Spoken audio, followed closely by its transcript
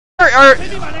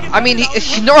I mean,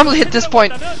 he normally at this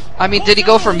point, I mean, did he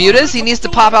go for mutas? He needs to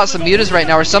pop out some mutas right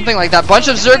now or something like that. Bunch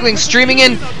of Zerglings streaming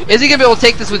in. Is he going to be able to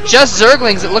take this with just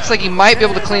Zerglings? It looks like he might be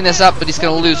able to clean this up, but he's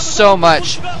going to lose so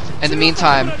much. In the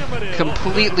meantime,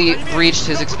 completely breached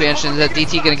his expansion. Is that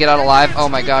DT going to get out alive? Oh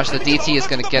my gosh, the DT is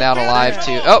going to get out alive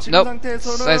too. Oh, nope.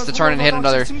 Decides to turn and hit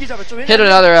another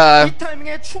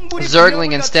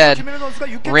Zergling instead.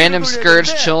 Random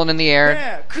Scourge chilling in the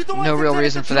air. No real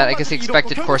reason for that. I guess he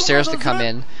expected Corsairs to come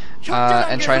in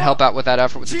and try and help out with that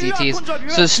effort with the DTs.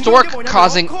 So Stork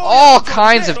causing all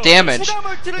kinds of damage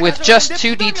with just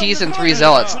 2 DTs and 3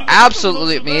 Zealots.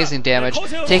 Absolutely amazing damage.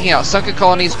 Taking out Sunken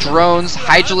Colonies, drones,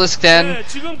 Hydralisk Den,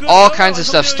 all kinds of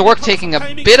stuff. Stork taking a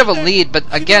bit of a lead, but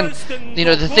again, you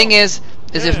know, the thing is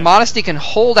if Modesty can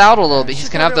hold out a little bit, he's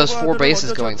going to have those 4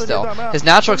 bases going still. His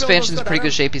natural expansion is in pretty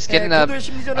good shape. He's getting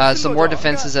some more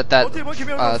defenses at that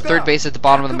 3rd base at the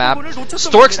bottom of the map.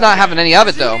 Stork's not having any of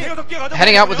it, though.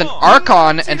 Heading out with an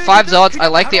Archon and 5 Zealots. I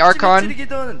like the Archon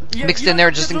mixed in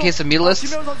there just in case of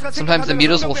Mutalisks. Sometimes the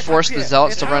Mutas will force the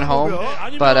Zealots to run home,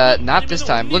 but not this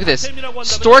time. Look at this.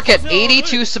 Stork at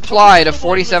 82 supply to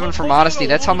 47 for Modesty.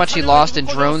 That's how much he lost in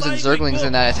drones and Zerglings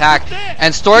in that attack.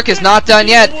 And Stork is not done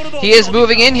yet. He is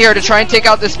moving in here to try and take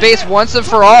out this base once and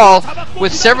for all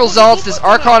with several Zealots, this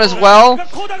Archon as well.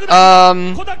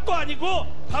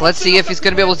 Let's see if he's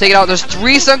going to be able to take it out. There's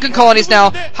 3 Sunken Colonies now.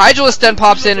 Hydralisk Den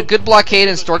pops in, a good blockade,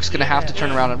 and Stork's going to have to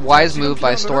turn around. A wise move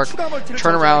by Stork.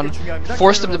 Turn around,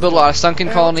 force them to build a lot of Sunken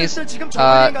Colonies.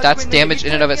 That's damage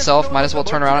in and of itself. Might as well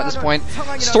turn around at this point.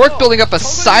 Stork building up a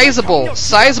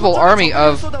sizable army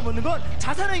of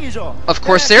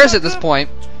Corsairs at this point.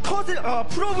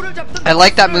 I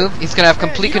like that move. He's going to have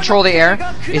complete control of the air.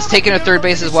 He's taking a 3rd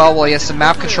base as well while he has some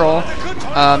map control.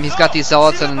 He's got these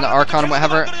Zealots and the Archon and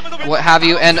what have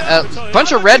you. And a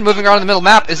bunch of red moving around in the middle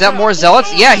map. Is that more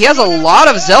Zealots? Yeah, he has a lot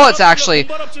of Zealots, actually.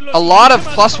 A lot of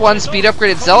 +1 speed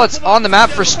upgraded Zealots on the map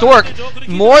for Stork.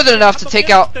 More than enough to take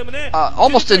out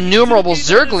almost innumerable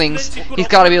Zerglings. He's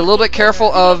got to be a little bit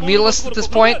careful of Mutalisks at this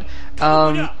point.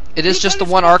 It is just the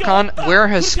 1 Archon. Where are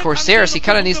his Corsairs? He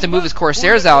kind of needs to move his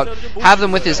Corsairs out, have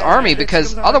them with his army,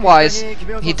 because otherwise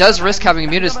he does risk having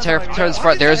a Mutas tear this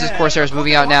apart. There's his Corsairs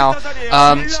moving out now.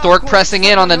 Stork pressing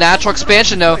in on the natural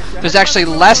expansion, though. There's actually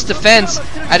less defense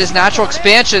at his natural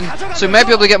expansion, so he might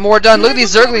be able to get more done. Look at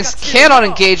these Zerglings. Cannot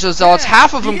engage those Zealots.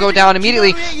 Half of them go down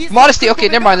immediately. Modesty, okay,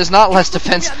 never mind. There's not less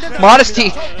defense.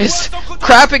 Modesty is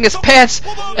crapping his pants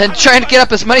and trying to get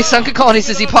up as many Sunken Colonies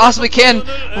as he possibly can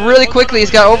really quickly.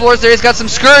 He's got Overlords there, he's got some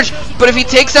Scourge, but if he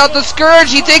takes out the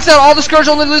Scourge, he takes out all the Scourge,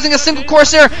 only losing a single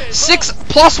Corsair. 6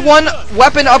 +1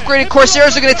 weapon upgraded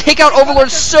Corsairs are going to take out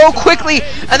Overlords so quickly,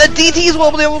 and the DTs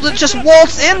will be able to just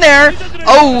waltz in there.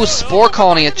 Oh, Spore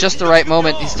Colony at just the right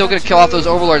moment. He's still going to kill off those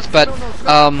Overlords, but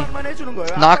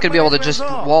not going to be able to just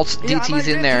waltz DTs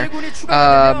in there.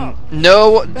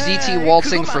 No DT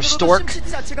waltzing for Stork.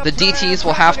 The DTs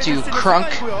will have to crunk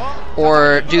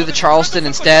or do the Charleston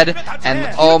instead,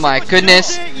 and oh my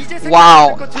goodness,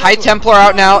 wow, High Templar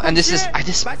out now, and this is,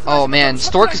 oh man,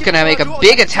 Stork is going to make a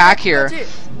big attack here.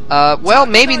 Well,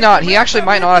 maybe not. He actually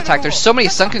might not attack. There's so many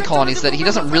Sunken Colonies that he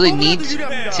doesn't really need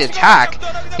to attack.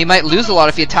 He might lose a lot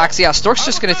if he attacks. Yeah, Stork's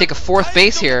just going to take a 4th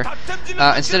base here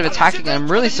instead of attacking. And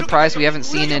I'm really surprised we haven't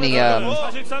seen any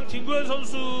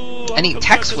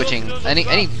tech switching,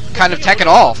 any kind of tech at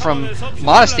all from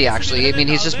Modesty, actually. I mean,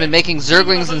 he's just been making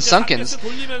Zerglings and Sunkens,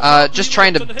 just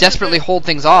trying to desperately hold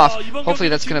things off. Hopefully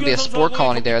that's going to be a Spore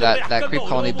Colony there, that Creep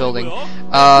Colony building.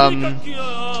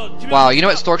 Wow, you know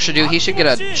what Stork should do? He should get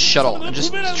a shuttle and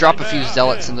just drop a few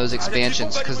Zealots in those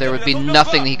expansions, because there would be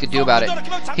nothing that he could do about it.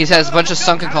 He has a bunch of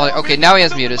Sunken Colony. Okay, now he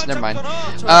has Mutas. Never mind.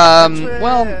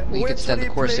 Well, we could send the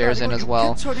Corsairs in as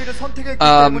well.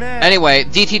 Anyway,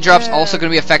 DT drops also going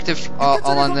to be effective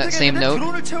all on that same note.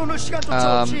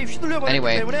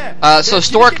 Anyway, so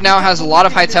Stork now has a lot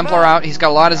of High Templar out. He's got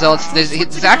a lot of Zealots.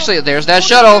 There's that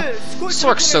shuttle.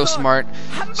 Stork's so smart.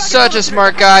 Such a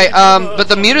smart guy. But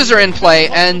the Mutas are in play,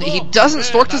 and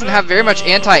Stork doesn't have very much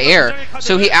anti-air,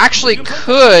 so he actually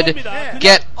could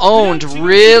get owned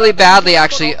really badly,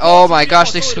 actually. Oh my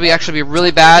gosh, this could actually be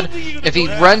really bad. If he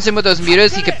runs in with those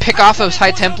Mutas, he could pick off those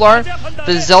High Templar.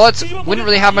 The Zealots wouldn't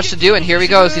really have much to do, and here he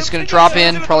goes. He's going to drop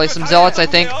in probably some Zealots, I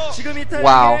think.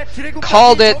 Wow.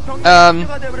 Called it.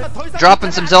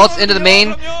 Dropping some Zealots into the main.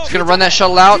 He's going to run that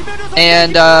shuttle out,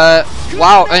 and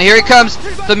wow, and here he comes.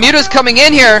 The Mutas coming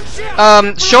in here,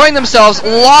 showing themselves. A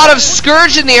lot of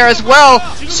Scourge in the air as well,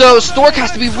 so Stork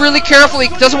has to be really careful. He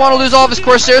doesn't want to lose all of his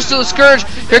Corsairs to the Scourge.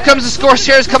 Here comes the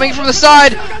Corsairs coming from the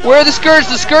side. Where are the Scourge?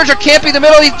 The Scourge are camping in the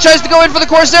middle. He tries to go in for the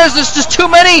Corsairs. There's just too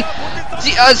many.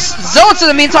 Zealots in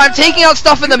the meantime taking out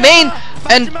stuff in the main.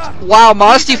 And wow,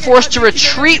 Modesty forced to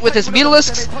retreat with his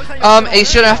Mutalisks.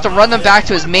 He's gonna have to run them back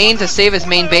to his main to save his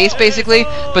main base, basically.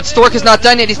 But Stork is not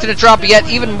done yet. He's gonna drop yet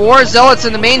even more Zealots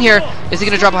in the main here. Is he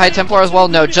gonna drop a High Templar as well?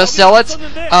 No, just Zealots.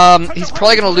 He's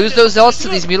probably gonna lose those Zealots to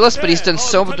these Mutalisks, but he's done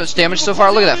so much damage so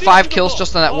far. Look at that, 5 kills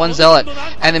just on that one Zealot.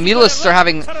 And the Mutalisks are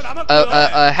having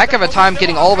a heck of a time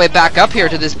getting all the way back up here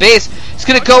to this base. He's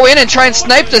gonna go in and try and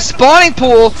snipe the spawning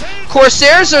pool.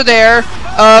 Corsairs are there,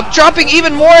 dropping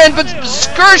even more in, but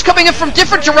Scourge coming in from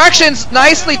different directions.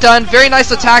 Nicely done. Very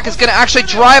nice attack. Is going to actually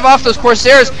drive off those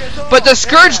Corsairs, but the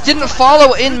Scourge didn't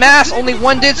follow in mass. Only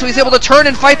one did, so he's able to turn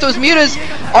and fight those Mutas.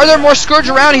 Are there more Scourge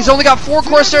around? He's only got 4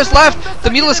 Corsairs left.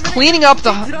 The Muta is cleaning up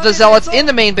the Zealots in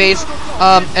the main base,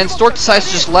 and Stork decides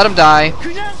to just let him die.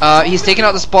 He's taking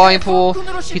out the spawning pool.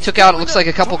 He took out, it looks like,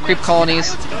 a couple creep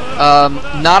colonies.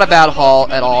 Not a bad haul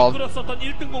at all.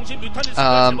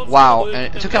 Wow,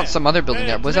 and it took out some other building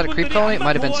there. Was that a creep colony? It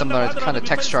might have been some other kind of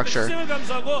tech structure.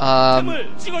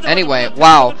 Anyway,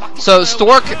 wow. So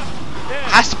Stork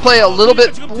has to play a little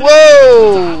bit.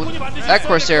 Whoa! That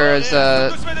Corsair is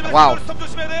wow.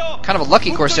 Kind of a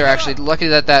lucky Corsair, actually. Lucky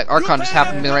that that Archon just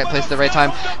happened to be in the right place at the right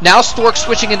time. Now Stork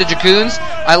switching into Dragoons.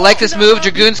 I like this move.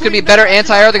 Dragoons going to be better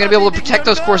anti-air. They're going to be able to protect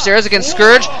those Corsairs against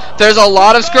Scourge. There's a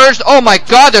lot of Scourge. Oh my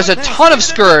god, there's a ton of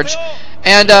Scourge.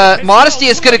 And Modesty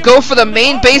is going to go for the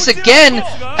main base again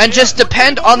and just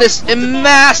depend on this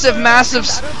massive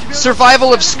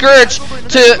survival of Scourge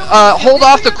to hold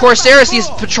off the Corsairs. He's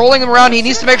patrolling them around. He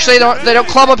needs to make sure they don't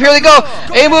clump up. Here they go.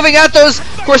 Hey, moving at those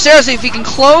Corsairs. If he can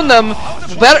clone them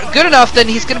good enough, then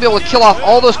he's going to be able to kill off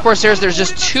all those Corsairs. There's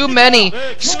just too many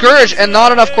Scourge and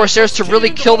not enough Corsairs to really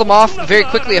kill them off very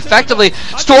quickly, effectively.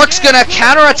 Stork's going to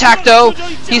counterattack, though.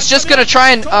 He's just going to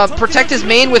try and protect his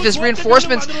main with his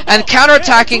reinforcements and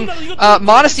counterattacking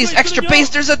Modesty's extra base.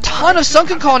 There's a ton of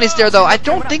sunken colonies there, though. I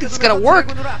don't think it's going to work.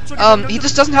 He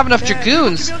just doesn't have enough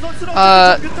Dragoons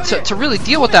to really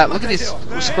deal with that. Look at these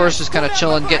Scourge just kind of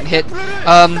chilling, getting hit.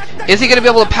 Is he going to be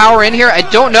able to power in here? I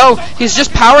don't know. He's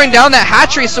just powering down that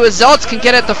hatchery so his Zealots can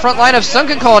get at the front line of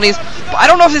sunken colonies. But I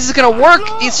don't know if this is going to work.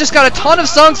 He's just got a ton of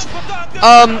sunks.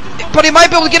 But he might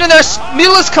be able to get in there.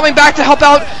 Mutalisks coming back to help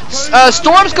out.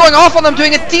 Storm's going off on them,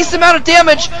 doing a decent amount of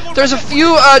damage. There's a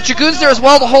few Dragoons there as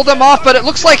well to hold them off, but it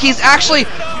looks like he's actually...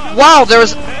 Wow,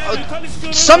 there's...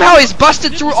 somehow he's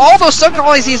busted through all those sunken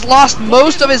colonies. He's lost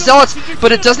most of his Zealots,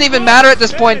 but it doesn't even matter at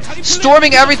this point.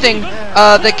 Storming everything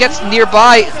that gets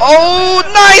nearby. Oh,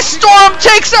 nice! Storm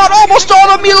takes out almost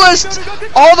all the Mutalisks!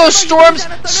 All those Storms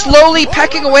slowly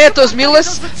pecking away at those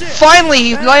Mutalisks. Finally,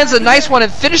 he lands a nice one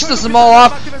and finishes them all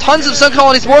off. Tons of sun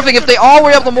colonies morphing. If they all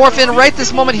were able to morph in right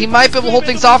this moment, he might be able to hold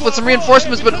things off with some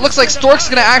reinforcements, but it looks like Stork's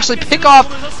going to actually pick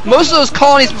off most of those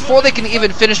colonies before they can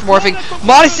even finish morphing.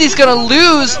 Modesty's going to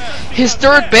lose his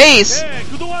third base.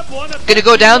 Going to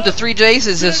go down to 3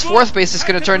 bases. His fourth base is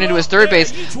going to turn into his third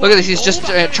base. Look at this. He's just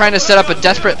trying to set up a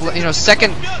desperate,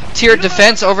 second tier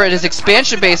defense over at his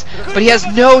expansion base, but he has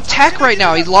no tech right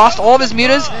now. He's lost all of his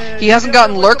mutas. He hasn't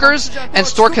gotten lurkers, and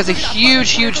Stork has a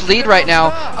huge lead right now.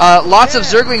 Lots of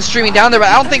Zerglings streaming down there, but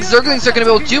I don't think Zerglings are going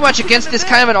to be able to do much against this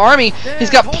kind of an army. He's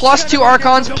got +2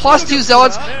 Archons, +2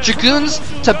 Zealots, Dragoons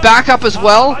to back up as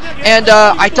well, and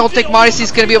I don't think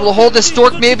Modesty's going to be able to hold this.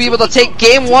 Stork may be able to take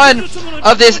game 1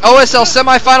 of this OSL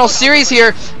Semifinal series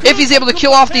here if he's able to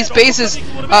kill off these bases.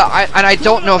 And I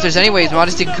don't know if there's any ways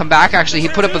Modesty can come back. Actually, he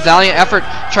put up a valiant effort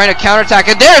trying to counterattack,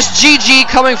 and there's GG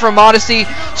coming from Modesty.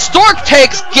 Stork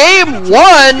takes game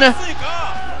 1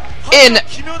 in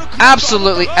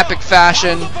absolutely epic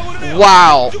fashion.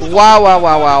 Wow.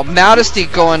 Modesty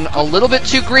going a little bit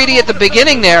too greedy at the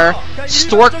beginning there.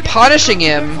 Stork punishing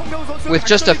him with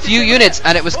just a few units,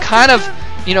 and it was kind of,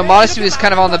 Modesty was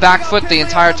kind of on the back foot the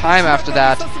entire time after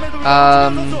that.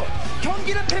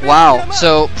 Wow,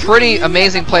 so pretty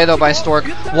amazing play though by Stork.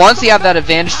 Once he had that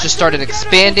advantage, just started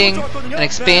expanding,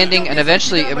 and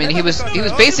eventually, I mean, he was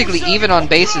basically even on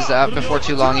bases before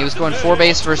too long. He was going 4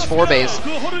 base versus 4 base,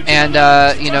 and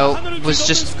was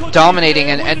just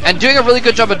dominating and doing a really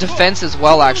good job of defense as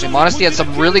well. Actually, Modesty had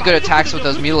some really good attacks with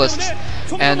those Mutalisks,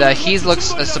 and he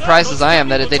looks as surprised as I am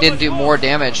that they didn't do more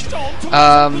damage.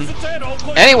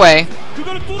 Anyway,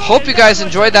 hope you guys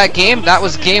enjoyed that game. That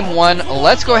was game 1.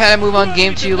 Let's go ahead and move on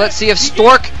game 2. Let's see if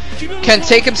Stork can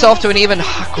take himself to an even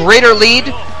greater lead,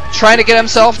 trying to get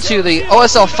himself to the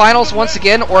OSL Finals once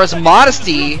again, or as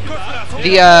Modesty,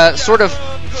 the sort of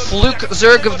fluke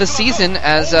Zerg of the season,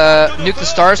 as Nuke the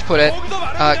Stars put it,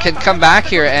 can come back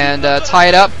here and tie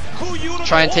it up,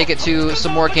 try and take it to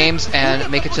some more games and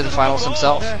make it to the finals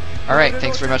himself. Alright,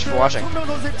 thanks very much for watching.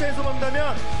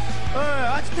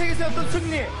 아즈텍에서 어떤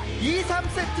승리 2,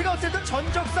 3세트가 어쨌든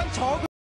전적상 적